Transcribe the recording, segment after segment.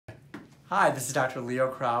Hi, this is Dr. Leo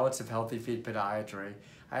Krawetz of Healthy Feet Podiatry.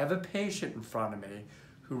 I have a patient in front of me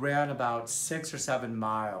who ran about 6 or 7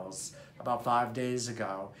 miles about 5 days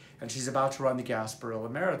ago, and she's about to run the Gasparilla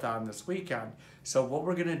Marathon this weekend. So what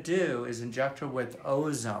we're gonna do is inject her with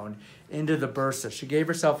Ozone into the bursa. She gave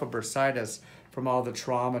herself a bursitis from all the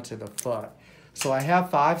trauma to the foot. So I have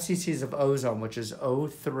 5 cc's of Ozone, which is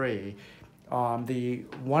O3.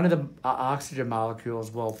 One of the oxygen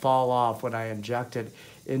molecules will fall off when I inject it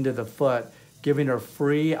into the foot, giving her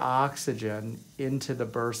free oxygen into the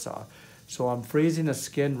bursa. So I'm freezing the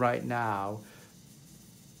skin right now,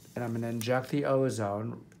 and I'm going to inject the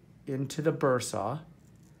Ozone into the bursa.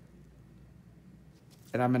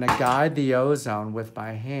 And I'm going to guide the Ozone with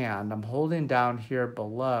my hand. I'm holding down here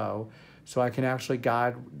below so I can actually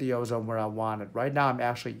guide the Ozone where I want it. Right now I'm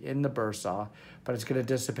actually in the bursa, but it's going to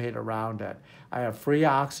dissipate around it. I have free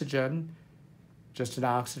oxygen, just an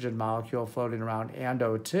oxygen molecule floating around, and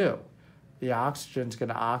O2. The oxygen is going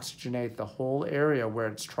to oxygenate the whole area where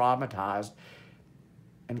it's traumatized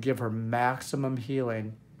and give her maximum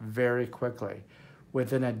healing very quickly.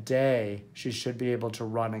 Within a day, she should be able to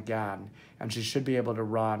run again, and she should be able to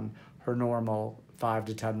run her normal 5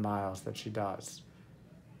 to 10 miles that she does.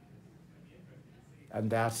 And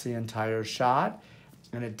that's the entire shot,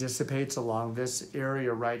 and it dissipates along this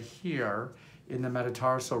area right here in the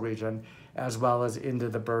metatarsal region, as well as into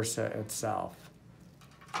the bursa itself.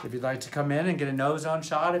 If you'd like to come in and get an Ozone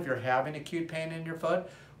shot, if you're having acute pain in your foot,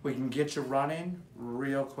 we can get you running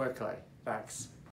real quickly. Thanks.